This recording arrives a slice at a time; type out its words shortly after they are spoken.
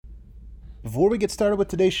Before we get started with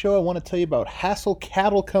today's show, I want to tell you about Hassel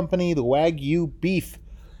Cattle Company, the Wagyu beef.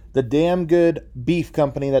 The damn good beef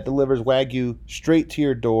company that delivers Wagyu straight to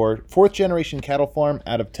your door. Fourth generation cattle farm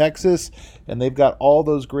out of Texas. And they've got all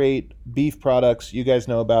those great beef products you guys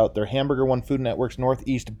know about. Their Hamburger One Food Network's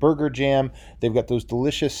Northeast Burger Jam. They've got those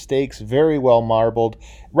delicious steaks, very well marbled.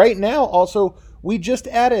 Right now, also, we just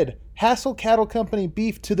added Hassel Cattle Company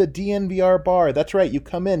beef to the DNVR bar. That's right. You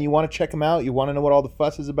come in, you want to check them out, you want to know what all the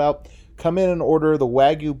fuss is about. Come in and order the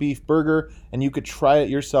Wagyu beef burger, and you could try it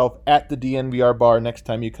yourself at the DNVR bar next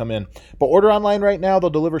time you come in. But order online right now.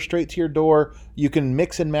 They'll deliver straight to your door. You can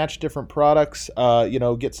mix and match different products.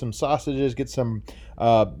 Get some sausages, get some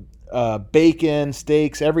bacon,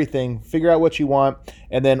 steaks, everything. Figure out what you want,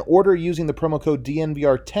 and then order using the promo code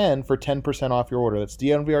DNVR10 for 10% off your order. That's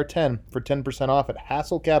DNVR10 for 10% off at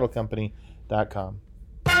HassleCattleCompany.com.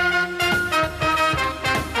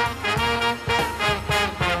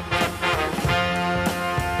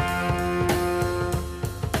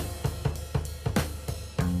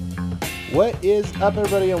 What is up,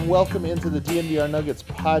 everybody, and welcome into the DNVR Nuggets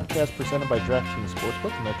podcast presented by DraftKings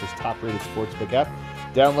Sportsbook, America's top-rated sportsbook app.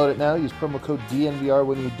 Download it now. Use promo code DNVR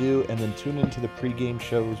when you do, and then tune into the pregame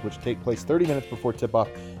shows, which take place 30 minutes before tip-off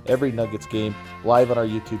every Nuggets game, live on our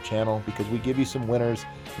YouTube channel, because we give you some winners.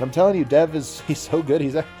 And I'm telling you, Dev he's so good.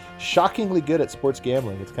 He's shockingly good at sports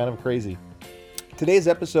gambling. It's kind of crazy. Today's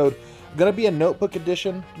episode is going to be a notebook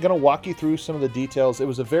edition. I'm going to walk you through some of the details. It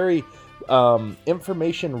was a very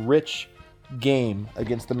information-rich game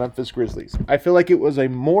against the Memphis Grizzlies. I feel like it was a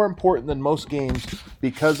more important than most games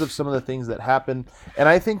because of some of the things that happened. And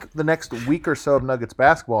I think the next week or so of Nuggets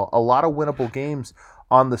basketball, a lot of winnable games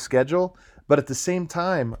on the schedule. But at the same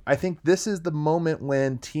time, I think this is the moment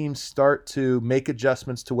when teams start to make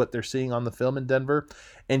adjustments to what they're seeing on the film in Denver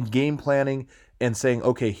and game planning and saying,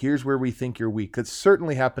 okay, here's where we think you're weak. It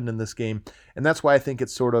certainly happened in this game, and that's why I think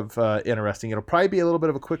it's sort of interesting. It'll probably be a little bit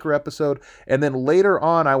of a quicker episode, and then later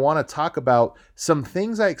on, I want to talk about some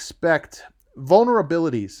things I expect,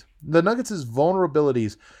 vulnerabilities, the Nuggets'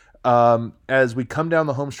 vulnerabilities as we come down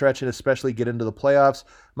the home stretch and especially get into the playoffs.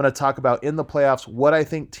 I'm going to talk about in the playoffs what I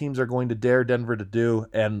think teams are going to dare Denver to do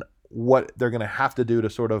and what they're going to have to do to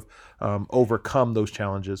sort of overcome those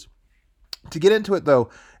challenges. To get into it, though,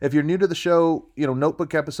 if you're new to the show,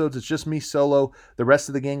 notebook episodes, it's just me solo. The rest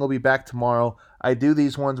of the gang will be back tomorrow. I do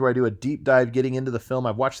these ones where I do a deep dive getting into the film.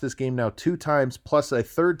 I've watched this game now 2 times, plus a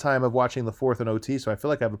third time of watching the fourth in OT, so I feel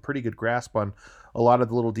like I have a pretty good grasp on a lot of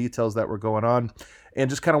the little details that were going on, and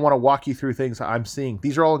just kind of want to walk you through things I'm seeing.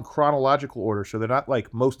 These are all in chronological order, so they're not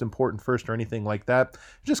like most important first or anything like that.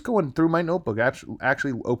 Just going through my notebook,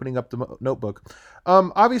 actually opening up the notebook.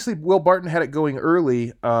 Obviously, Will Barton had it going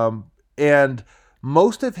early, and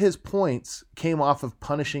most of his points came off of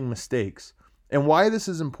punishing mistakes. And why this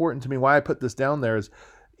is important to me, why I put this down there is,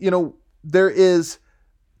 there is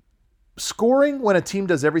scoring when a team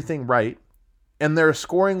does everything right, and there's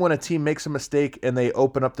scoring when a team makes a mistake and they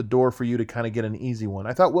open up the door for you to kind of get an easy one.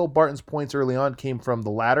 I thought Will Barton's points early on came from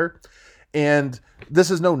the latter, and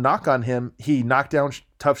this is no knock on him. He knocked down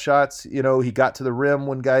tough shots. He got to the rim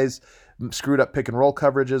when guys screwed up pick and roll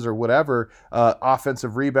coverages or whatever,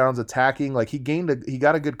 offensive rebounds, attacking. Like he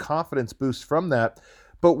got a good confidence boost from that.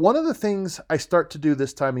 But one of the things I start to do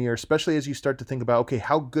this time of year, especially as you start to think about, okay,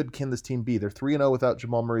 how good can this team be? They're 3-0 without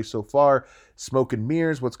Jamal Murray so far, smoke and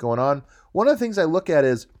mirrors, what's going on? One of the things I look at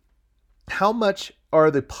is how much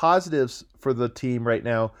are the positives for the team right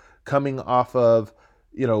now coming off of,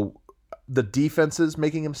 the defenses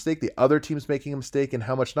making a mistake, the other teams making a mistake, and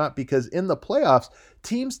how much not, because in the playoffs,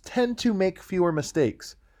 teams tend to make fewer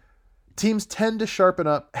mistakes. Teams tend to sharpen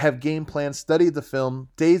up, have game plans, study the film,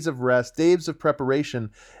 days of rest, days of preparation,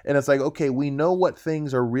 and it's like, okay, we know what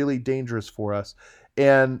things are really dangerous for us.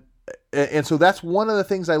 And so that's one of the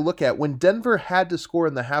things I look at. When Denver had to score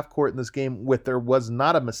in the half court in this game there was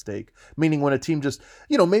not a mistake, meaning when a team just,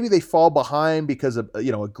 maybe they fall behind because of,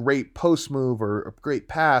 a great post move or a great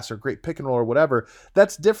pass or great pick and roll or whatever,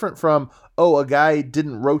 that's different from, a guy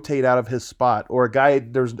didn't rotate out of his spot or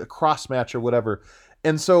there's a cross match or whatever.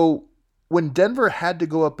 And so when Denver had to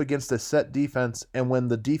go up against a set defense and when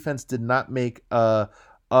the defense did not make a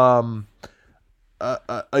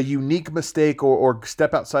unique mistake or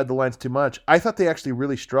step outside the lines too much, I thought they actually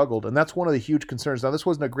really struggled. And that's one of the huge concerns. Now, this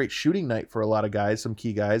wasn't a great shooting night for a lot of guys, some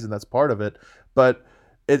key guys, and that's part of it. But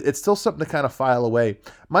it's still something to kind of file away.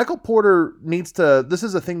 Michael Porter this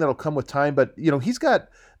is a thing that'll come with time, but, he's got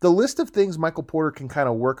the list of things Michael Porter can kind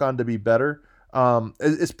of work on to be better.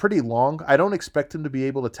 Is pretty long. I don't expect him to be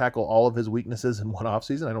able to tackle all of his weaknesses in one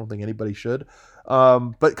offseason. I don't think anybody should.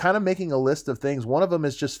 But kind of making a list of things. One of them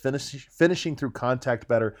is just finishing through contact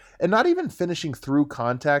better, and not even finishing through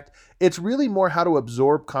contact. It's really more how to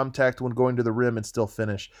absorb contact when going to the rim and still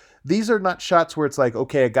finish. These are not shots where it's like,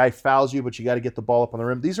 okay, a guy fouls you, but you got to get the ball up on the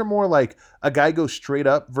rim. These are more like a guy goes straight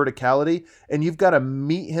up verticality, and you've got to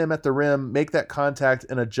meet him at the rim, make that contact,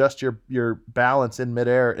 and adjust your balance in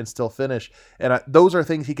midair and still finish. And those are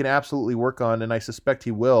things he can absolutely work on, and I suspect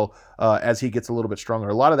he will as he gets a little bit stronger.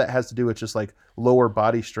 A lot of that has to do with just like lower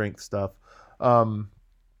body strength stuff.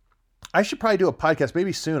 I should probably do a podcast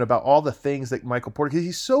maybe soon about all the things that Michael Porter, because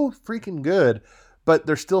he's so freaking good, but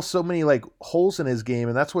there's still so many like holes in his game,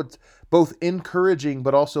 and that's what's both encouraging,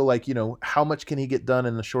 but also like, how much can he get done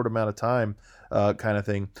in a short amount of time kind of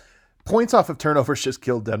thing. Points off of turnovers just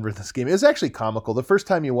killed Denver in this game. It was actually comical. The first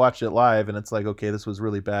time you watch it live and it's like, okay, this was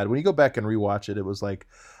really bad. When you go back and rewatch it, it was like,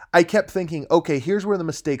 I kept thinking, okay, here's where the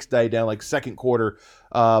mistakes die down, like second quarter.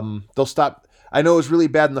 They'll stop. I know it was really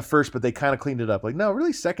bad in the first, but they kind of cleaned it up. Like, no,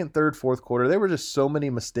 really second, third, fourth quarter. There were just so many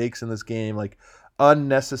mistakes in this game, like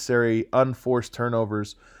unnecessary, unforced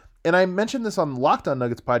turnovers. And I mentioned this on Locked On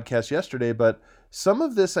Nuggets podcast yesterday, but some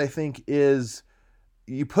of this I think is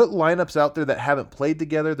you put lineups out there that haven't played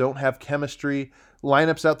together, don't have chemistry,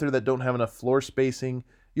 lineups out there that don't have enough floor spacing.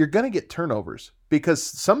 You're going to get turnovers because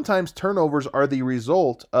sometimes turnovers are the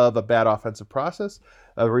result of a bad offensive process,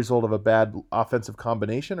 a result of a bad offensive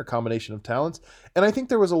combination or combination of talents. And I think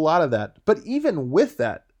there was a lot of that. But even with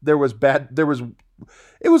that,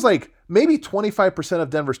 it was like maybe 25% of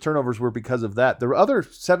Denver's turnovers were because of that. The other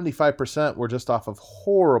 75% were just off of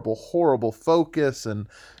horrible, horrible focus and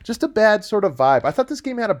just a bad sort of vibe. I thought this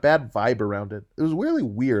game had a bad vibe around it. It was really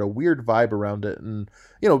weird, a weird vibe around it. And,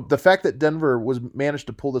 the fact that Denver managed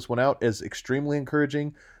to pull this one out is extremely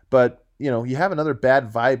encouraging. But, you have another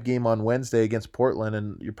bad vibe game on Wednesday against Portland,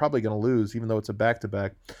 and you're probably going to lose, even though it's a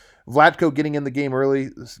back-to-back. Vlatko getting in the game early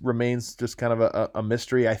remains just kind of a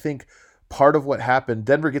mystery. I think part of what happened,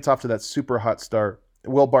 Denver gets off to that super hot start.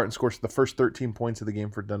 Will Barton scores the first 13 points of the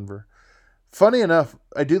game for Denver. Funny enough,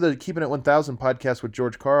 I do the Keeping It 1000 podcast with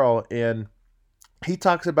George Karl, and he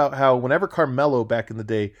talks about how whenever Carmelo back in the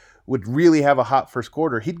day would really have a hot first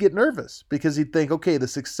quarter, he'd get nervous because he'd think, okay, the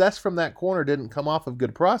success from that corner didn't come off of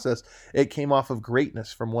good process. It came off of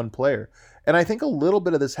greatness from one player. And I think a little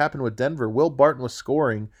bit of this happened with Denver. Will Barton was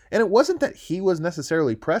scoring, and it wasn't that he was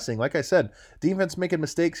necessarily pressing. Like I said, defense making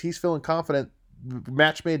mistakes, he's feeling confident,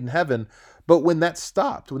 match made in heaven. But when that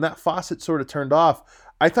stopped, when that faucet sort of turned off,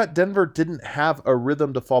 I thought Denver didn't have a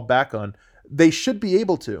rhythm to fall back on. They should be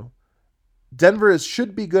able to. Denver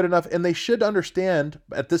should be good enough, and they should understand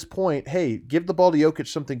at this point, hey, give the ball to Jokic,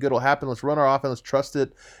 something good will happen. Let's run our offense, let's trust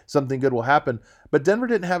it, something good will happen. But Denver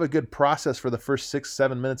didn't have a good process for the first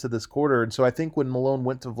 6-7 minutes of this quarter, and so I think when Malone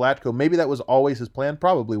went to Vlatko, maybe that was always his plan,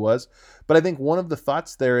 probably was, but I think one of the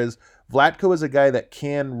thoughts there is Vlatko is a guy that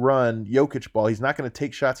can run Jokic ball. He's not going to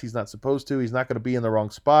take shots he's not supposed to. He's not going to be in the wrong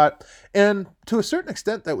spot, and to a certain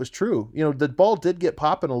extent, that was true. The ball did get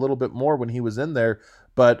popping a little bit more when he was in there,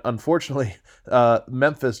 but unfortunately,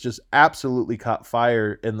 Memphis just absolutely caught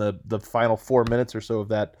fire in the final 4 minutes or so of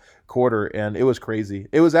that quarter, and it was crazy.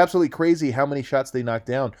 It was absolutely crazy how many shots they knocked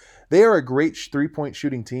down. They are a great three-point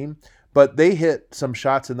shooting team, but they hit some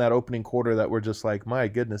shots in that opening quarter that were just like, my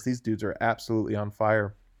goodness, these dudes are absolutely on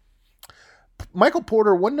fire. Michael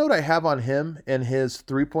Porter, one note I have on him and his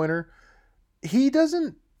three-pointer, he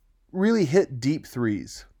doesn't really hit deep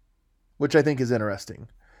threes, which I think is interesting.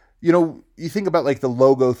 You think about like the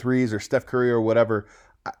logo threes or Steph Curry or whatever.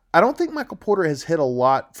 I don't think Michael Porter has hit a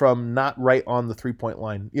lot from not right on the three-point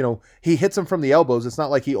line. He hits them from the elbows. It's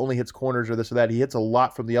not like he only hits corners or this or that. He hits a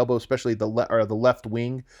lot from the elbow, especially the left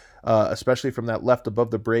wing, especially from that left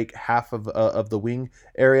above the break half of the wing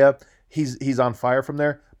area. He's on fire from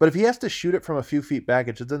there. But if he has to shoot it from a few feet back,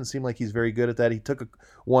 it just doesn't seem like he's very good at that. He took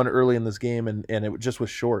one early in this game, and it just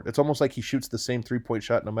was short. It's almost like he shoots the same three-point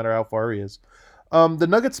shot no matter how far he is. The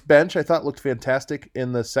Nuggets bench, I thought, looked fantastic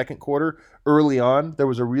in the second quarter. Early on, there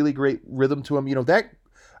was a really great rhythm to them. That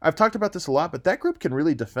I've talked about this a lot, but that group can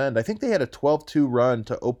really defend. I think they had a 12-2 run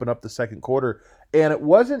to open up the second quarter, and it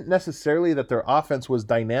wasn't necessarily that their offense was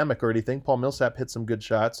dynamic or anything. Paul Millsap hit some good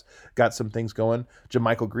shots, got some things going.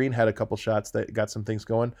 JaMychal Green had a couple shots that got some things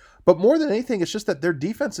going. But more than anything, it's just that their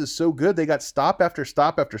defense is so good. They got stop after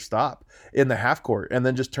stop after stop in the half court, and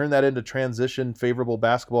then just turned that into transition, favorable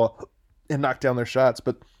basketball, and knock down their shots.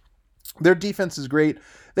 But their defense is great.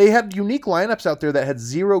 They had unique lineups out there that had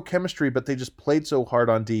zero chemistry, but they just played so hard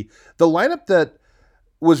on D. The lineup that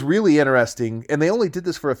was really interesting, and they only did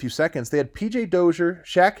this for a few seconds, they had PJ Dozier,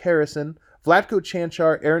 Shaq Harrison, Vlatko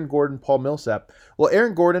Cancar, Aaron Gordon, Paul Millsap. Well,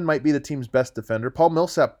 Aaron Gordon might be the team's best defender. Paul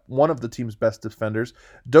Millsap, one of the team's best defenders.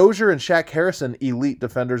 Dozier and Shaq Harrison, elite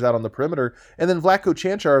defenders out on the perimeter. And then Vlatko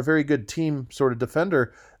Cancar, a very good team sort of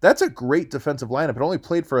defender. That's a great defensive lineup. It only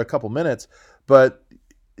played for a couple minutes, but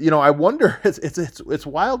I wonder, it's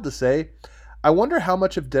wild to say, I wonder how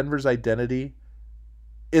much of Denver's identity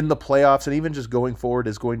in the playoffs and even just going forward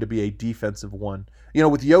is going to be a defensive one.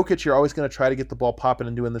 With Jokic, you're always going to try to get the ball popping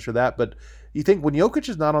and doing this or that, but you think when Jokic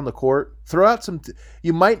is not on the court, throw out some,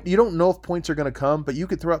 you don't know if points are going to come, but you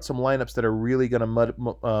could throw out some lineups that are really going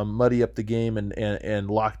to muddy up the game and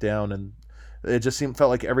lock down, and it just felt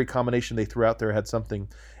like every combination they threw out there had something.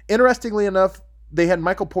 Interestingly enough, they had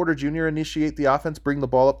Michael Porter Jr. initiate the offense, bring the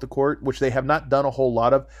ball up the court, which they have not done a whole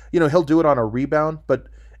lot of. He'll do it on a rebound, but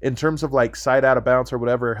in terms of like side out of bounds or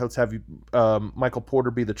whatever, let's have Michael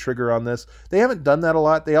Porter be the trigger on this. They haven't done that a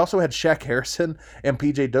lot. They also had Shaq Harrison and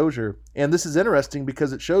PJ Dozier. And this is interesting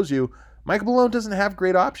because it shows you Michael Malone doesn't have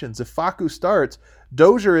great options. If Facu starts,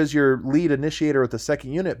 Dozier is your lead initiator with the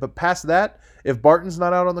second unit. But past that, if Barton's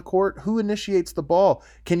not out on the court, who initiates the ball?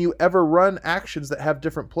 Can you ever run actions that have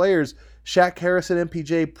different players? Shaq Harrison and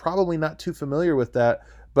PJ, probably not too familiar with that.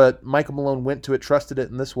 But Michael Malone went to it, trusted it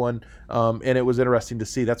in this one, and it was interesting to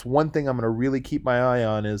see. That's one thing I'm going to really keep my eye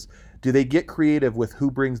on is, do they get creative with who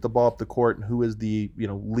brings the ball up the court and who is the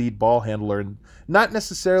lead ball handler? And not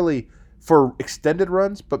necessarily for extended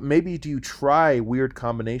runs, but maybe do you try weird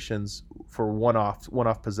combinations for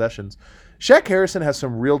one-off possessions? Shaq Harrison has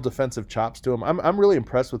some real defensive chops to him. I'm really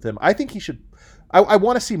impressed with him. I think he should – I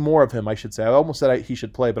want to see more of him, I should say. I almost said he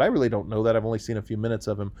should play, but I really don't know that. I've only seen a few minutes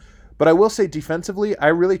of him. But I will say defensively, I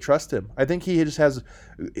really trust him. I think he just has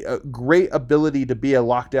a great ability to be a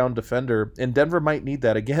lockdown defender, and Denver might need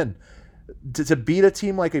that again. To beat a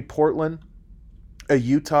team like a Portland, a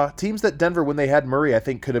Utah, teams that Denver, when they had Murray, I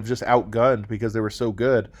think could have just outgunned because they were so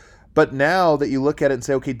good. But now that you look at it and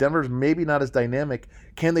say, okay, Denver's maybe not as dynamic,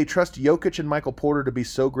 can they trust Jokic and Michael Porter to be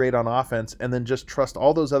so great on offense and then just trust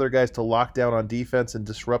all those other guys to lock down on defense and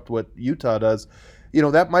disrupt what Utah does?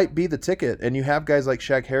 That might be the ticket. And you have guys like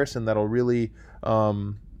Shaq Harrison that'll really,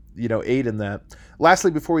 aid in that.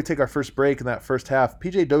 Lastly, before we take our first break in that first half,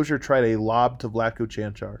 PJ Dozier tried a lob to Vlatko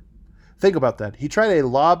Cancar. Think about that. He tried a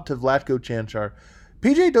lob to Vlatko Cancar.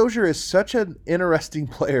 PJ Dozier is such an interesting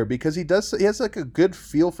player because he has like a good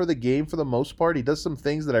feel for the game for the most part. He does some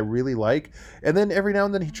things that I really like. And then every now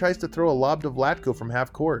and then he tries to throw a lob to Vlatko from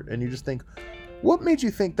half court. And you just think, what made you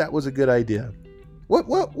think that was a good idea? What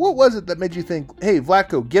was it that made you think, hey,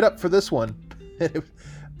 Vlatko, get up for this one?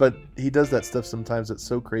 But he does that stuff sometimes. It's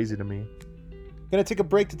so crazy to me. Going to take a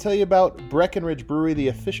break to tell you about Breckenridge Brewery, the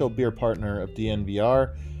official beer partner of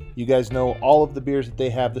DNVR. You guys know all of the beers that they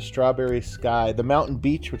have, the Strawberry Sky, the Mountain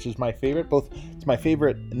Beach, which is my favorite. It's my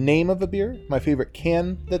favorite name of a beer, my favorite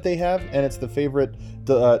can that they have, and it's the favorite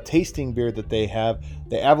tasting beer that they have.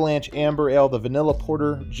 The Avalanche Amber Ale, the Vanilla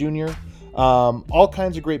Porter Jr., all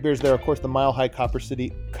kinds of great beers there. Of course, the Mile High Copper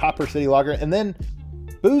City Lager, and then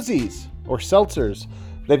boozies or seltzers.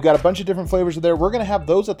 They've got a bunch of different flavors there. We're going to have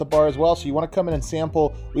those at the bar as well, so you want to come in and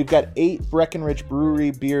sample. We've got 8 Breckenridge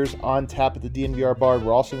Brewery beers on tap at the DNVR bar.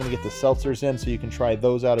 We're also going to get the seltzers in, so you can try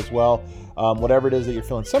those out as well. Whatever it is that you're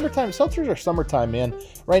feeling. Summertime, seltzers are summertime, man.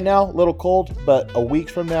 Right now, a little cold, but a week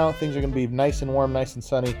from now, things are going to be nice and warm, nice and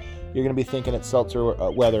sunny. You're going to be thinking it's seltzer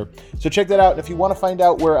weather. So check that out. And if you want to find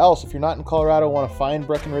out where else, if you're not in Colorado, want to find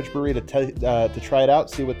Breckenridge Brewery to try it out,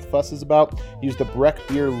 see what the fuss is about, use the Breck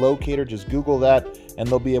Beer Locator. Just Google that, and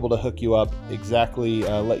they'll be able to hook you up exactly,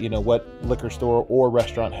 let you know what liquor store or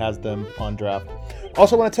restaurant has them on draft.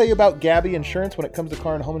 Also want to tell you about Gabby Insurance. When it comes to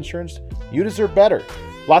car and home insurance, you deserve better.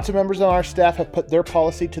 Lots of members on our staff have put their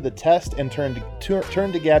policy to the test and turned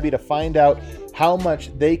to Gabby to find out how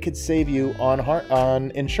much they could save you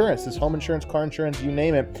on insurance. This home insurance, car insurance, you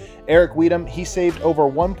name it. Eric Weedham, he saved over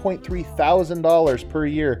 $1.3 thousand per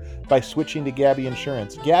year by switching to Gabby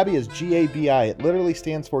Insurance. Gabby is G-A-B-I. It literally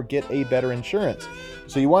stands for Get a Better Insurance.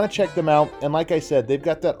 So you want to check them out. And like I said, they've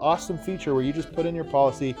got that awesome feature where you just put in your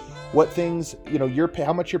policy, what things,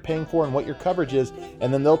 how much you're paying for and what your coverage is.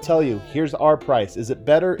 And then they'll tell you, here's our price. Is it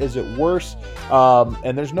better? Is it worse?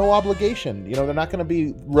 And there's no obligation. They're not going to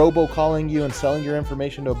be robo-calling you and selling your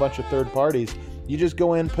information to a bunch of third parties. You just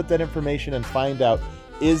go in, put that information, and find out,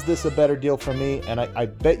 is this a better deal for me? And I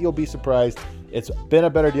bet you'll be surprised. It's been a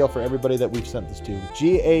better deal for everybody that we've sent this to.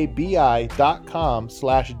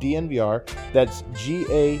 GABI.com/DNVR. That's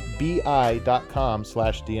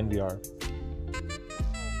GABI.com/DNVR.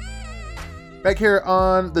 Back here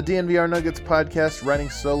on the DNVR Nuggets podcast, writing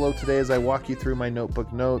solo today as I walk you through my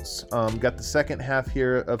notebook notes. Got the second half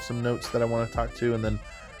here of some notes that I want to talk to, and then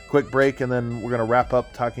quick break, and then we're going to wrap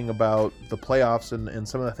up talking about the playoffs and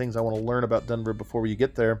some of the things I want to learn about Denver before we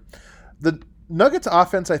get there. The Nuggets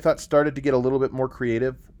offense, I thought, started to get a little bit more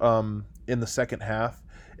creative in the second half.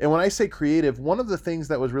 And when I say creative, one of the things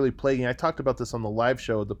that was really plaguing, I talked about this on the live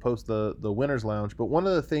show, the Winners Lounge, but one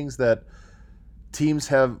of the things that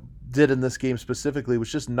teams did in this game specifically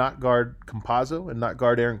was just not guard Campazzo and not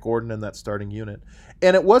guard Aaron Gordon in that starting unit.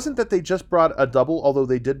 And it wasn't that they just brought a double, although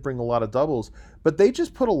they did bring a lot of doubles, but they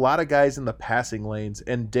just put a lot of guys in the passing lanes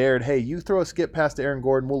and dared, hey, you throw a skip pass to Aaron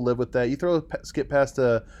Gordon, we'll live with that. You throw a skip pass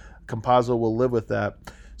to Campazzo, we'll live with that.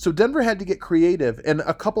 So Denver had to get creative, and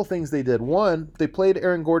a couple things they did. One, they played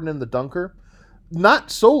Aaron Gordon in the dunker.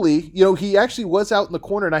 Not solely, he actually was out in the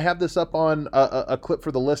corner, and I have this up on a clip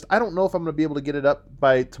for the list. I don't know if I'm going to be able to get it up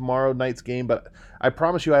by tomorrow night's game, but I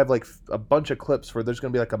promise you I have like a bunch of clips where there's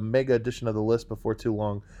going to be like a mega edition of the list before too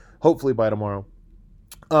long, hopefully by tomorrow.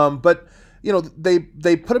 But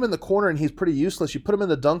they put him in the corner, and he's pretty useless. You put him in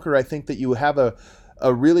the dunker, I think that you have a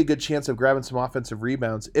really good chance of grabbing some offensive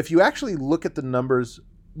rebounds. If you actually look at the numbers,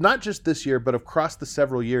 not just this year, but across the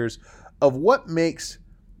several years, of what makes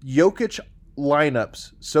Jokic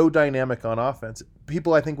lineups so dynamic on offense,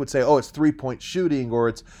 people I think would say, oh, it's 3-point shooting, or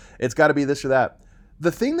it's got to be this or that.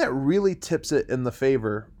 The thing that really tips it in the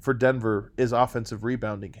favor for Denver is offensive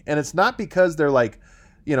rebounding. And it's not because they're like,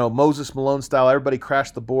 Moses Malone style, everybody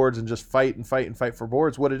crash the boards and just fight for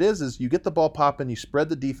boards. What it is you get the ball popping, you spread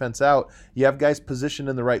the defense out, you have guys positioned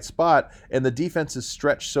in the right spot, and the defense is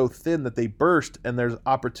stretched so thin that they burst, and there's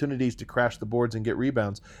opportunities to crash the boards and get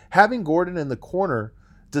rebounds. Having Gordon in the corner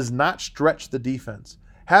does not stretch the defense.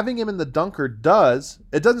 Having him in the dunker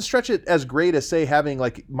doesn't stretch it as great as, say, having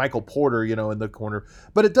like Michael Porter, in the corner,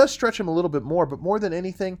 but it does stretch him a little bit more. But more than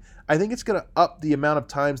anything, I think it's going to up the amount of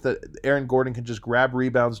times that Aaron Gordon can just grab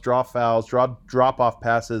rebounds, draw fouls, drop off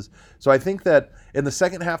passes. So I think that in the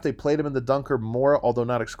second half, they played him in the dunker more, although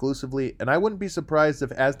not exclusively. And I wouldn't be surprised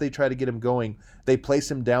if, as they try to get him going, they place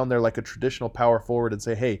him down there like a traditional power forward and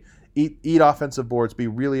say, hey, Eat offensive boards, be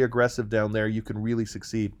really aggressive down there. You can really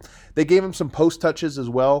succeed. They gave him some post touches as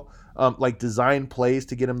well, like design plays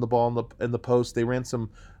to get him the ball in the post. They ran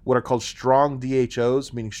some what are called strong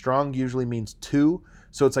DHOs, meaning strong usually means two.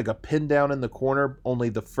 So it's like a pin down in the corner. Only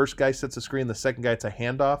the first guy sets a screen, the second guy it's a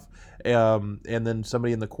handoff, and then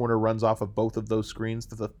somebody in the corner runs off of both of those screens,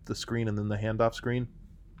 the screen and then the handoff screen.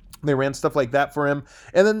 They ran stuff like that for him.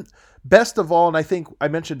 And then best of all, and I think I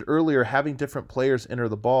mentioned earlier, having different players enter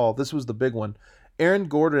the ball, this was the big one. Aaron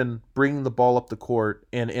Gordon bringing the ball up the court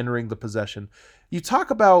and entering the possession. You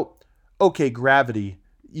talk about, gravity.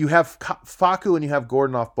 You have Facu and you have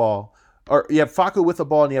Gordon off ball. Or you have Facu with the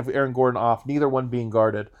ball and you have Aaron Gordon off, neither one being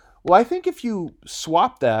guarded. Well, I think if you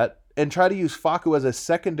swap that and try to use Facu as a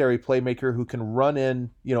secondary playmaker who can run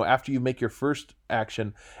in, after you make your first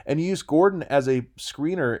action, and you use Gordon as a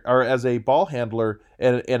screener or as a ball handler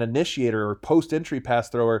and an initiator or post-entry pass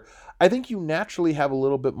thrower, I think you naturally have a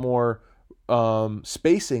little bit more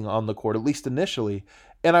spacing on the court, at least initially.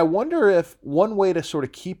 And I wonder if one way to sort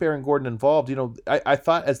of keep Aaron Gordon involved, I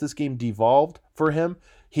thought as this game devolved for him,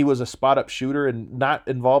 he was a spot-up shooter and not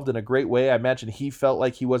involved in a great way. I imagine he felt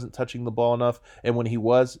like he wasn't touching the ball enough, and when he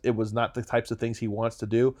was, it was not the types of things he wants to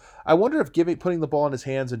do. I wonder if putting the ball in his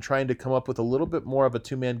hands and trying to come up with a little bit more of a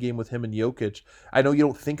two-man game with him and Jokic. I know you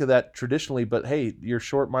don't think of that traditionally, but hey, you're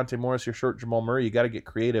short Monte Morris, you're short Jamal Murray, you got to get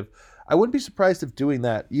creative. I wouldn't be surprised if doing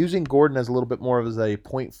that, using Gordon as a little bit more of as a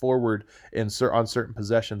point forward on certain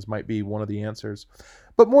possessions might be one of the answers.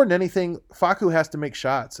 But more than anything, Facu has to make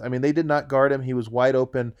shots. I mean, they did not guard him. He was wide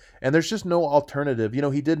open, and there's just no alternative.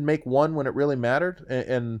 He did make one when it really mattered,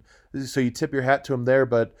 and so you tip your hat to him there.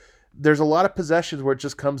 But there's a lot of possessions where it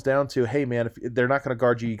just comes down to, hey, man, if they're not going to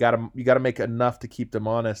guard you, you got to make enough to keep them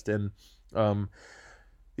honest. And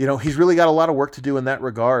he's really got a lot of work to do in that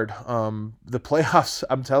regard. The playoffs,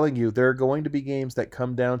 I'm telling you, there are going to be games that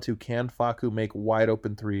come down to, can Facu make wide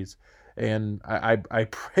open threes? And I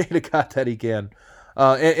pray to God that he can.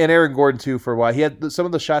 And Aaron Gordon too for a while. He had some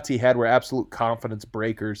of the shots he had were absolute confidence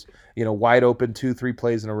breakers. Wide open 2-3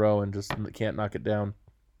 plays in a row and just can't knock it down.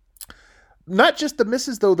 Not just the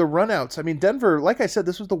misses though, the runouts. I mean, Denver, like I said,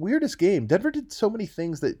 this was the weirdest game. Denver did so many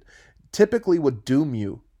things that typically would doom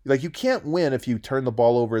you. Like, you can't win if you turn the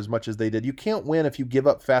ball over as much as they did. You can't win if you give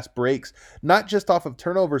up fast breaks, not just off of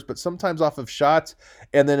turnovers, but sometimes off of shots,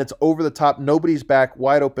 and then it's over the top, nobody's back,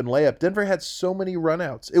 wide open layup. Denver had so many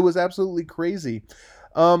runouts. It was absolutely crazy.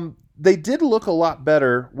 They did look a lot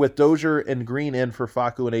better with Dozier and Green in for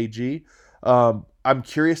Facu and AG. I'm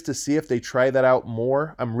curious to see if they try that out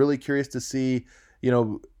more. I'm really curious to see, if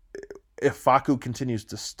Facu continues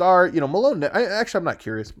to start. Malone, I'm not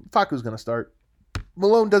curious. Facu's going to start.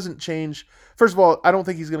 Malone doesn't change. First of all, I don't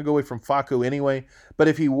think he's going to go away from Facu anyway, but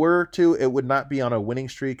if he were to, it would not be on a winning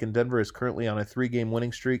streak, and Denver is currently on a 3-game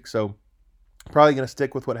winning streak, so probably going to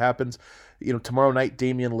stick with what happens. Tomorrow night,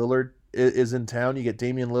 Damian Lillard is in town. You get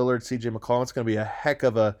Damian Lillard, CJ McCollum. It's going to be a heck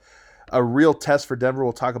of a real test for Denver.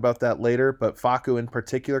 We'll talk about that later, but Facu in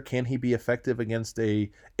particular, can he be effective against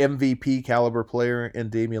a MVP caliber player in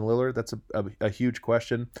Damian Lillard? That's a huge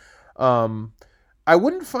question. I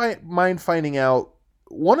wouldn't mind finding out.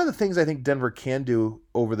 One of the things I think Denver can do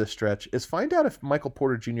over this stretch is find out if Michael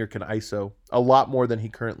Porter Jr. can ISO a lot more than he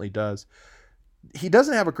currently does. He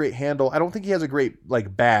doesn't have a great handle. I don't think he has a great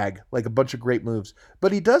bag, like a bunch of great moves,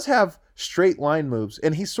 but he does have straight line moves,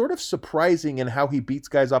 and he's sort of surprising in how he beats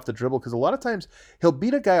guys off the dribble, because a lot of times he'll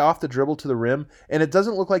beat a guy off the dribble to the rim, and it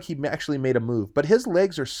doesn't look like he actually made a move, but his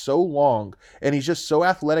legs are so long, and he's just so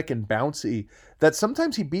athletic and bouncy that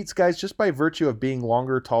sometimes he beats guys just by virtue of being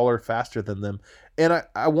longer, taller, faster than them. And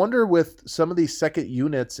I wonder with some of these second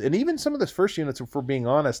units, and even some of the first units, if we're being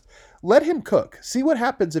honest, let him cook. See what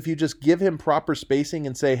happens if you just give him proper spacing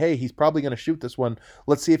and say, hey, he's probably going to shoot this one.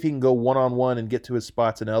 Let's see if he can go one-on-one and get to his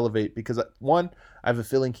spots and elevate. Because, one, I have a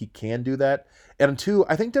feeling he can do that. And two,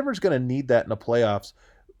 I think Denver's going to need that in the playoffs.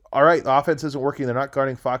 All right, the offense isn't working. They're not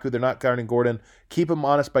guarding Facu. They're not guarding Gordon. Keep him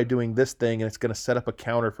honest by doing this thing, and it's going to set up a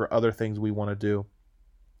counter for other things we want to do.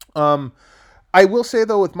 I will say,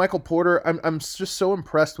 though, with Michael Porter, I'm just so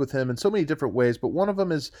impressed with him in so many different ways, but one of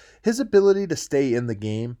them is his ability to stay in the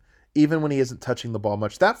game, even when he isn't touching the ball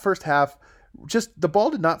much. That first half, just the ball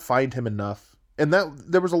did not find him enough, and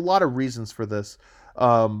there was a lot of reasons for this,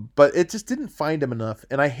 but it just didn't find him enough,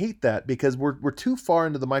 and I hate that because we're too far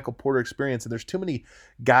into the Michael Porter experience, and there's too many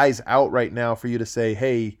guys out right now for you to say,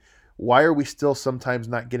 hey, why are we still sometimes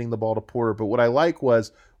not getting the ball to Porter? But what I like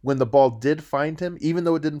was when the ball did find him, even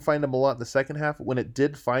though it didn't find him a lot in the second half, when it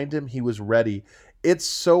did find him, he was ready. It's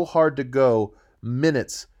so hard to go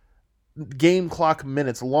minutes, game clock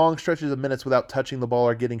minutes, long stretches of minutes without touching the ball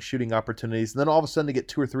or getting shooting opportunities. And then all of a sudden to get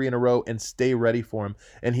 2 or 3 in a row and stay ready for him.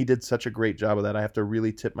 And he did such a great job of that. I have to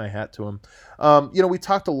really tip my hat to him. We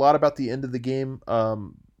talked a lot about the end of the game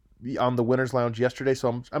on the Winners Lounge yesterday.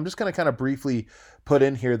 So I'm just going to kind of briefly put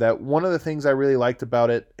in here that one of the things I really liked about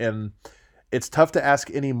it, and it's tough to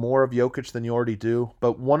ask any more of Jokic than you already do,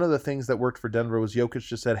 but one of the things that worked for Denver was Jokic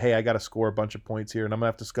just said, hey, I got to score a bunch of points here, and I'm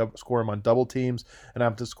going to have to score him on double teams, and I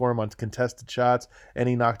have to score him on contested shots, and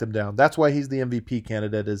he knocked him down. That's why he's the MVP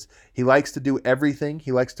candidate, is he likes to do everything.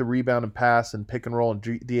 He likes to rebound and pass and pick and roll and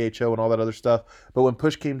DHO and all that other stuff, but when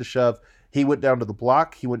push came to shove, he went down to the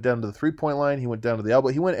block, he went down to the three-point line, he went down to the elbow,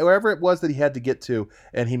 he went wherever it was that he had to get to,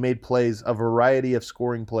 and he made plays, a variety of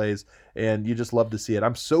scoring plays, and you just love to see it.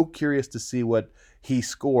 I'm so curious to see what he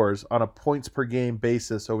scores on a points-per-game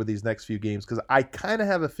basis over these next few games, because I kind of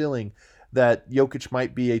have a feeling that Jokic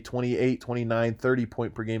might be a 28, 29,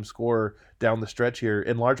 30-point-per-game scorer down the stretch here,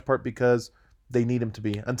 in large part because they need him to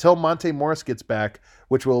be. Until Monte Morris gets back,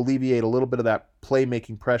 which will alleviate a little bit of that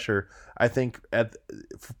playmaking pressure, I think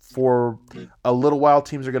for a little while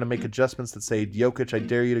teams are going to make adjustments that say, Jokic, I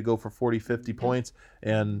dare you to go for 40, 50 points,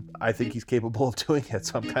 and I think he's capable of doing it,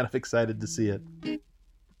 so I'm kind of excited to see it.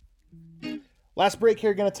 Last break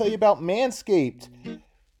here, going to tell you about Manscaped.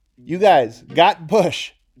 You guys got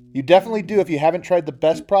Bush. You definitely do if you haven't tried the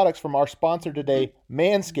best products from our sponsor today,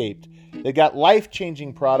 Manscaped. They got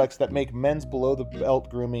life-changing products that make men's below-the-belt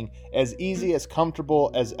grooming as easy, as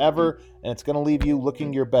comfortable as ever, and it's going to leave you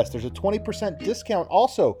looking your best. There's a 20% discount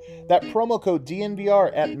also. That promo code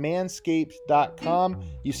DNVR at manscaped.com.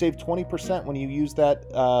 You save 20% when you use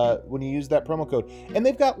that promo code. And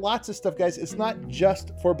they've got lots of stuff, guys. It's not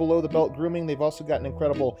just for below-the-belt grooming. They've also got an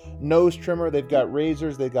incredible nose trimmer. They've got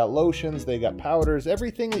razors. They've got lotions. They've got powders.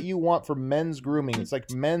 Everything that you want for men's grooming. It's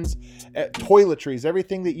like men's toiletries.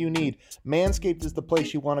 Everything that you need. Manscaped is the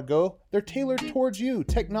place you want to go. They're tailored towards you.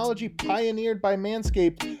 Technology pioneered by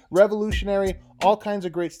Manscaped. Revolutionary. All kinds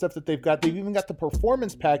of great stuff that they've got. They've even got the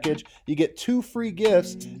performance package. You get 2 free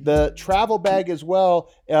gifts. The travel bag as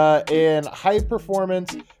well. And high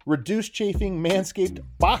performance, reduced chafing Manscaped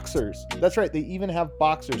boxers. That's right. They even have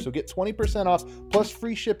boxers. So get 20% off plus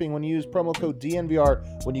free shipping when you use promo code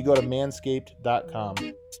DNVR when you go to manscaped.com.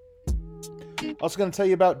 Also going to tell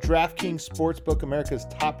you about DraftKings Sportsbook, America's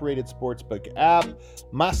top-rated sportsbook app.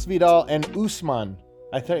 Masvidal and Usman.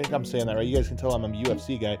 I think I'm saying that right. You guys can tell I'm a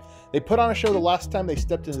UFC guy. They put on a show the last time they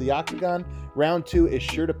stepped into the octagon. Round 2 is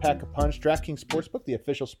sure to pack a punch. DraftKings Sportsbook, the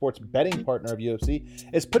official sports betting partner of UFC,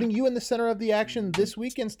 is putting you in the center of the action this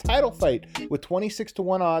weekend's title fight with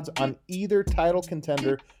 26-1 odds on either title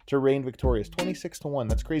contender to reign victorious. 26-1.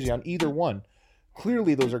 That's crazy on either one.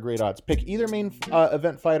 Clearly, those are great odds. Pick either main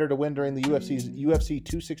event fighter to win during the UFC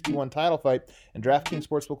 261 title fight, and DraftKings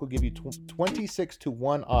Sportsbook will give you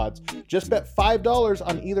 26-1 odds. Just bet $5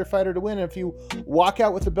 on either fighter to win, and if you walk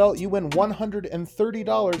out with the belt, you win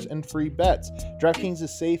 $130 in free bets. DraftKings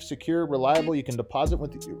is safe, secure, reliable. You can deposit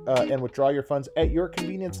and withdraw your funds at your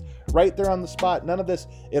convenience right there on the spot. None of this,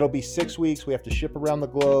 it'll be 6 weeks. We have to ship around the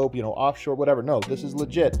globe, offshore, whatever. No, this is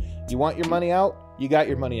legit. You want your money out? You got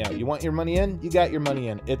your money out. You want your money in? You got your money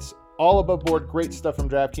in. It's all above board. Great stuff from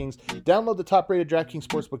DraftKings. Download the top-rated DraftKings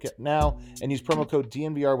Sportsbook app now and use promo code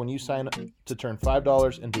DNVR when you sign up to turn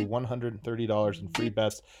 $5 into $130 in free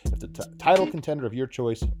bets if the title contender of your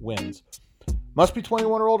choice wins. Must be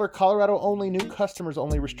 21 or older. Colorado only. New customers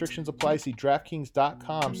only. Restrictions apply. See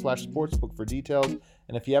DraftKings.com/sportsbook for details.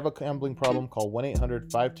 And if you have a gambling problem, call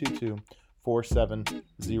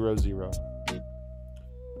 1-800-522-4700.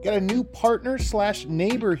 Got a new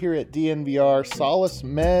partner/neighbor here at DNVR, Solace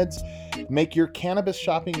Meds. Make your cannabis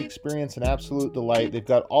shopping experience an absolute delight. They've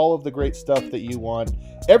got all of the great stuff that you want.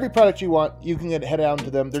 Every product you want, you can head down to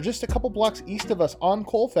them. They're just a couple blocks east of us on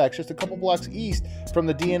Colfax, just a couple blocks east from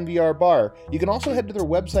the DNVR bar. You can also head to their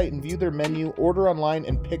website and view their menu, order online,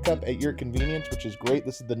 and pick up at your convenience, which is great.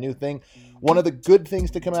 This is the new thing. One of the good things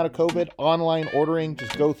to come out of COVID, online ordering.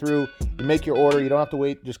 Just go through, you make your order. You don't have to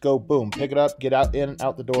wait. Just go, boom, pick it up, get out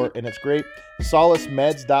the door, and it's great.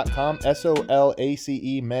 SolaceMeds.com,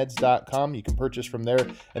 SOLACE meds.com. You can purchase from there,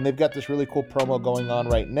 and they've got this really cool promo going on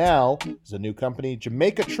right now. It's a new company,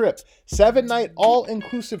 Jamaica Trip, 7-night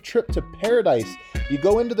all-inclusive trip to paradise. You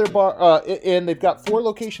go into their bar, and they've got 4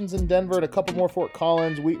 locations in Denver and a couple more, Fort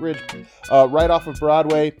Collins, Wheat Ridge, right off of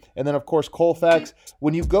Broadway, and then, of course, Colfax.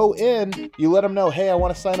 When you go in, you let them know, hey, I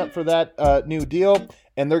want to sign up for that new deal,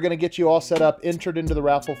 and they're going to get you all set up, entered into the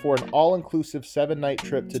raffle for an all-inclusive 7-night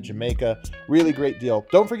trip to Jamaica. Really great deal.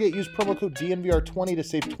 Don't forget, use promo code DNVR20 to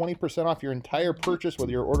save 20% off your entire purchase,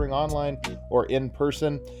 whether you're ordering online or in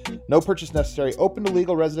person. No purchase necessary. Open to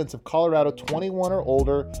legal residents of Colorado, 21 or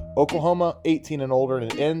older, Oklahoma, 18 and older,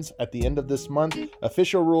 and it ends at the end of this month.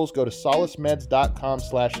 Official rules, go to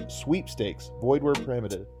solacemeds.com/sweepstakes. Void where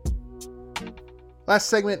prohibited. Last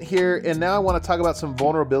segment here, and now I want to talk about some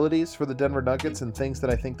vulnerabilities for the Denver Nuggets and things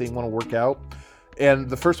that I think they want to work out. And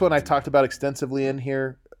the first one I talked about extensively in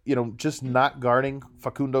here, just not guarding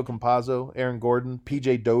Facundo Campazzo, Aaron Gordon,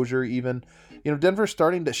 PJ Dozier even. Denver's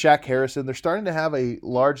starting to, Shaq Harrison, they're starting to have a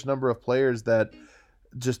large number of players that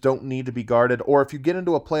just don't need to be guarded. Or if you get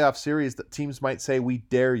into a playoff series, that teams might say, we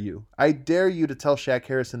dare you. I dare you to tell Shaq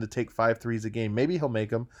Harrison to take 5 threes a game. Maybe he'll make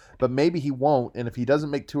them, but maybe he won't. And if he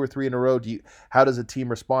doesn't make 2 or 3 in a row, how does a team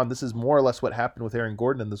respond? This is more or less what happened with Aaron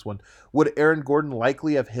Gordon in this one. Would Aaron Gordon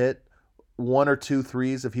likely have hit 1 or 2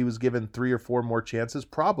 threes if he was given 3 or 4 more chances?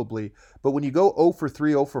 Probably. But when you go 0 for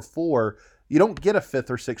 3, 0 for 4, you don't get a 5th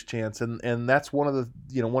or 6th chance, and that's one of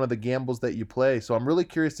the gambles that you play. So I'm really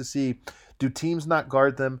curious to see, do teams not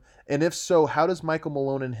guard them? And if so, how does Michael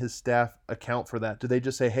Malone and his staff account for that? Do they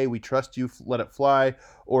just say, hey, we trust you, let it fly?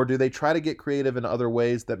 Or do they try to get creative in other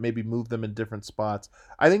ways that maybe move them in different spots?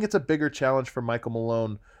 I think it's a bigger challenge for Michael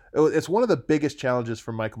Malone. It's one of the biggest challenges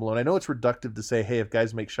for Michael Malone. I know it's reductive to say, hey, if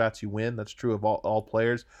guys make shots, you win. That's true of all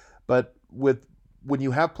players. But when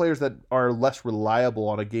you have players that are less reliable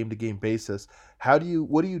on a game-to-game basis,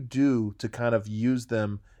 what do you do to kind of use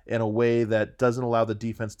them in a way that doesn't allow the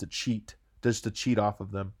defense to cheat off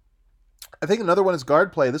of them? I think another one is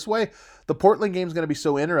guard play. This way, the Portland game is going to be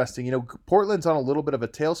so interesting. Portland's on a little bit of a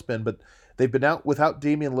tailspin, but they've been out without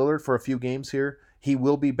Damian Lillard for a few games here. He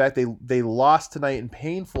will be back. They lost tonight in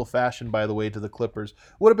painful fashion, by the way, to the Clippers.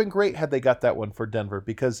 Would have been great had they got that one for Denver,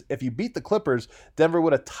 because if you beat the Clippers, Denver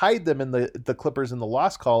would have tied them in the Clippers in the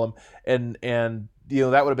loss column, and that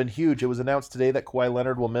would have been huge. It was announced today that Kawhi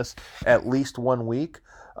Leonard will miss at least 1 week.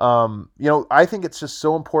 I think it's just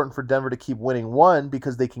so important for Denver to keep winning. One,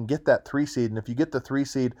 because they can get that 3 seed, and if you get the 3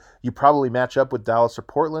 seed, you probably match up with Dallas or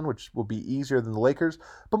Portland, which will be easier than the Lakers.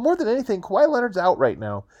 But more than anything, Kawhi Leonard's out right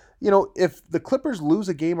now. If the Clippers lose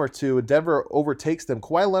a game or two and Denver overtakes them,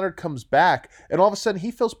 Kawhi Leonard comes back, and all of a sudden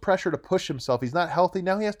he feels pressure to push himself. He's not healthy.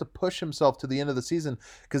 Now he has to push himself to the end of the season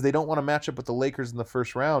because they don't want to match up with the Lakers in the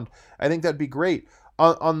first round. I think that'd be great.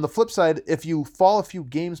 On the flip side, if you fall a few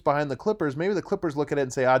games behind the Clippers, maybe the Clippers look at it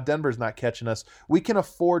and say, Denver's not catching us. We can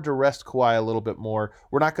afford to rest Kawhi a little bit more.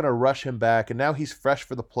 We're not going to rush him back, and now he's fresh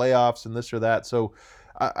for the playoffs and this or that. So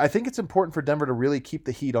I think it's important for Denver to really keep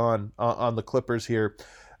the heat on the Clippers here.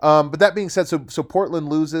 But that being said, so Portland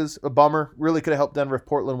loses, a bummer. Really could have helped Denver if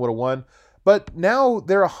Portland would have won. But now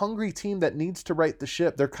they're a hungry team that needs to right the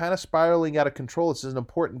ship. They're kind of spiraling out of control. This is an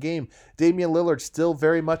important game. Damian Lillard still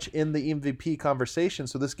very much in the MVP conversation,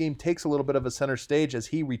 so this game takes a little bit of a center stage as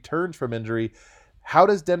he returns from injury. How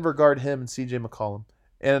does Denver guard him and C.J. McCollum?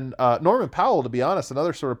 And Norman Powell, to be honest,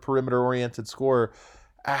 another sort of perimeter-oriented scorer.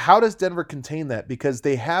 How does Denver contain that? Because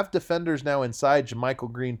they have defenders now inside,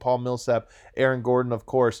 JaMychal Green, Paul Millsap, Aaron Gordon, of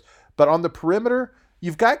course. But on the perimeter,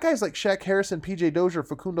 you've got guys like Shaq Harrison, PJ Dozier,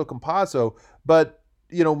 Facundo Campazzo, but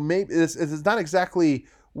maybe this is not exactly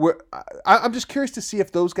where. I'm just curious to see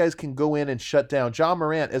if those guys can go in and shut down Ja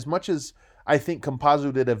Morant. As much as I think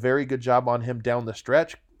Campazzo did a very good job on him down the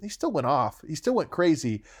stretch, he still went off. He still went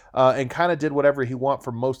crazy and kind of did whatever he want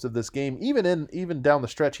for most of this game. Even down the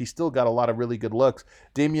stretch, he still got a lot of really good looks.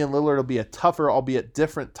 Damian Lillard will be a tougher, albeit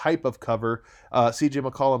different type of cover. C.J.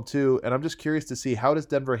 McCollum too. And I'm just curious to see how does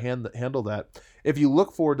Denver handle that. If you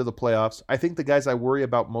look forward to the playoffs, I think the guys I worry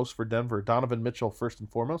about most for Denver, Donovan Mitchell first and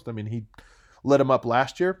foremost. I mean, he lit him up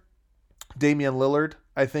last year. Damian Lillard,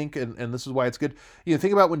 I think, and this is why it's good.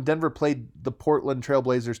 Think about when Denver played the Portland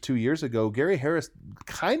Trailblazers 2 years ago. Gary Harris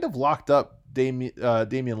kind of locked up Damian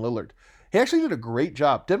Lillard. He actually did a great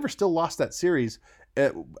job. Denver still lost that series.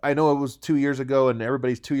 I know it was 2 years ago, and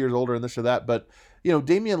everybody's 2 years older and this or that, but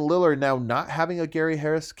Damian Lillard now not having a Gary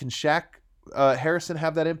Harris, can Shaq Harrison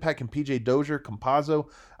have that impact? Can PJ Dozier, Campazzo?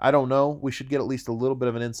 I don't know. We should get at least a little bit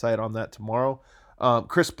of an insight on that tomorrow.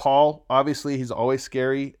 Chris Paul, obviously, he's always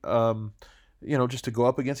scary, just to go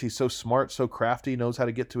up against. He's so smart, so crafty, knows how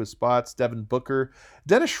to get to his spots. Devin Booker.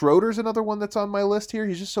 Dennis Schroeder's another one that's on my list here.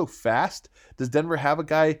 He's just so fast. Does Denver have a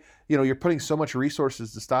guy, you're putting so much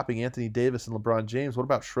resources to stopping Anthony Davis and LeBron James. What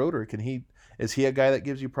about Schroeder? Is he a guy that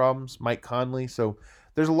gives you problems? Mike Conley. So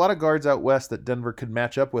there's a lot of guards out west that Denver could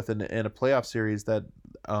match up with in a playoff series that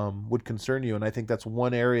would concern you. And I think that's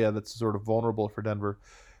one area that's sort of vulnerable for Denver.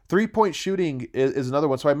 3-point shooting is another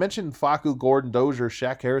one. So I mentioned Facu, Gordon, Dozier,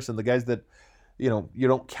 Shaq Harrison, the guys that, you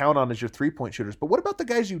don't count on as your 3-point shooters. But what about the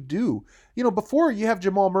guys you do? Before you have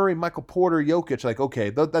Jamal Murray, Michael Porter, Jokic, like, okay,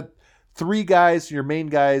 that 3 guys, your main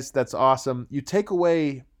guys, that's awesome. You take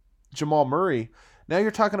away Jamal Murray, now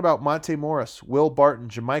you're talking about Monte Morris, Will Barton,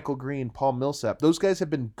 JaMychal Green, Paul Millsap. Those guys have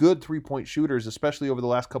been good 3-point shooters, especially over the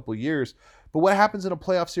last couple of years. But what happens in a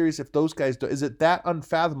playoff series if those guys do? Is it that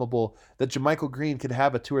unfathomable that JaMychal Green could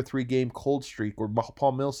have a 2 or 3 game cold streak, or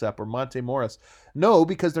Paul Millsap or Monte Morris? No,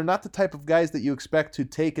 because they're not the type of guys that you expect to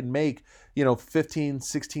take and make 15,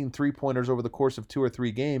 16 3-pointers over the course of 2 or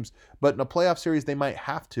 3 games. But in a playoff series, they might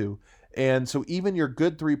have to. And so even your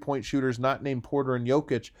good 3-point shooters, not named Porter and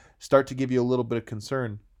Jokic, start to give you a little bit of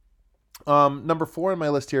concern. Number 4 on my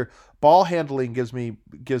list here, ball handling gives me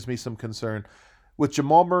some concern. With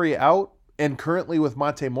Jamal Murray out, and currently with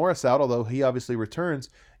Monte Morris out, although he obviously returns,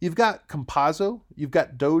 you've got Campazzo, you've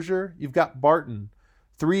got Dozier, you've got Barton,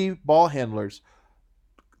 3 ball handlers.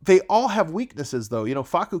 They all have weaknesses, though.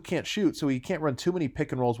 Facu can't shoot, so he can't run too many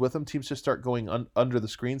pick and rolls with him. Teams just start going under the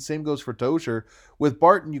screen. Same goes for Dozier. With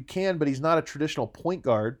Barton, you can, but he's not a traditional point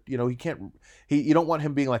guard. He can't. You don't want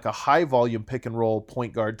him being like a high volume pick and roll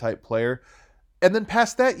point guard type player. And then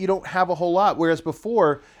past that, you don't have a whole lot. Whereas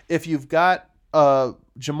before, if you've got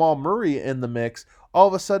Jamal Murray in the mix, all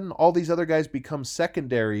of a sudden all these other guys become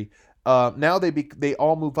secondary. Now they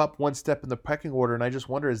all move up one step in the pecking order, and I just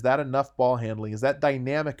wonder, is that enough ball handling? Is that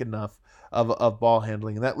dynamic enough of ball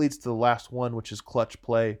handling? And that leads to the last one, which is clutch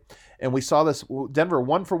play. And we saw this, Denver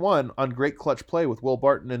 1 for 1 on great clutch play with Will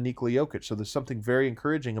Barton and Nikola Jokic. So there's something very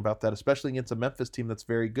encouraging about that, especially against a Memphis team that's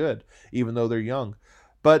very good, even though they're young.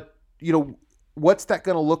 But, what's that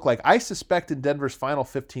going to look like? I suspect in Denver's final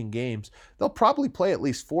 15 games, they'll probably play at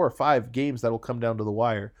least 4 or 5 games that'll come down to the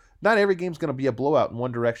wire. Not every game's going to be a blowout in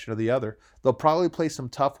one direction or the other. They'll probably play some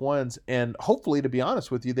tough ones, and hopefully, to be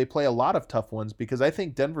honest with you, they play a lot of tough ones, because I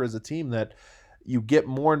think Denver is a team that you get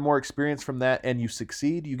more and more experience from that, and you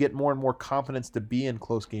succeed. You get more and more confidence to be in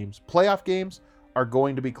close games. Playoff games are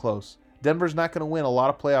going to be close. Denver's not going to win a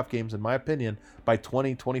lot of playoff games, in my opinion, by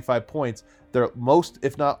 20, 25 points. Most,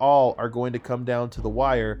 if not all, are going to come down to the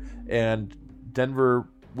wire, and Denver,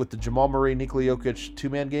 with the Jamal Murray, Nikola Jokic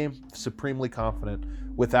 2-man game, supremely confident.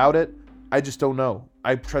 Without it, I just don't know.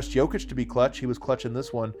 I trust Jokic to be clutch. He was clutch in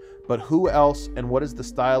this one. But who else, and what is the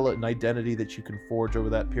style and identity that you can forge over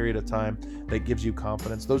that period of time that gives you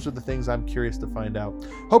confidence? Those are the things I'm curious to find out.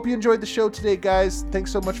 Hope you enjoyed the show today, guys.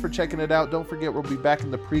 Thanks so much for checking it out. Don't forget, we'll be back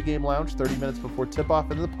in the pregame lounge 30 minutes before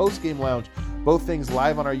tip-off, and in the postgame lounge. Both things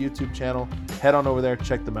live on our YouTube channel. Head on over there,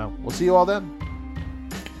 check them out. We'll see you all then.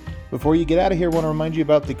 Before you get out of here, I want to remind you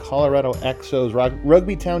about the Colorado Exos.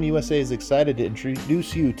 Rugby Town USA is excited to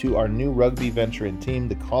introduce you to our new rugby venture and team,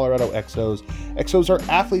 the Colorado Exos. Exos are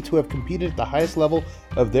athletes who have competed at the highest level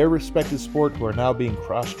of their respective sport who are now being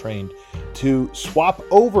cross-trained to swap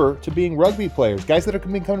over to being rugby players. Guys that have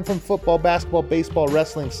been coming from football, basketball, baseball,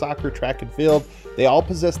 wrestling, soccer, track and field. They all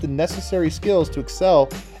possess the necessary skills to excel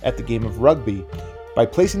at the game of rugby. By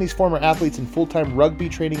placing these former athletes in full-time rugby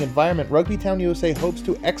training environment, Rugby Town USA hopes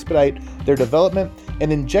to expedite their development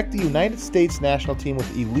and inject the United States national team with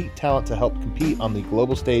elite talent to help compete on the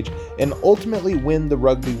global stage and ultimately win the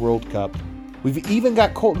Rugby World Cup. We've even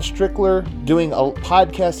got Colton Strickler doing a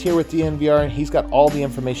podcast here with DNVR, and he's got all the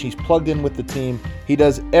information. He's plugged in with the team. He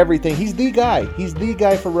does everything. He's the guy. He's the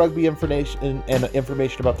guy for rugby information and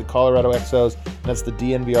information about the Colorado Exos. And that's the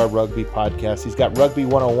DNVR Rugby Podcast. He's got Rugby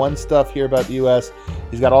 101 stuff here about the U.S.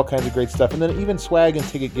 He's got all kinds of great stuff. And then even swag and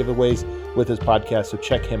ticket giveaways with his podcast, so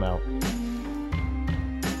check him out.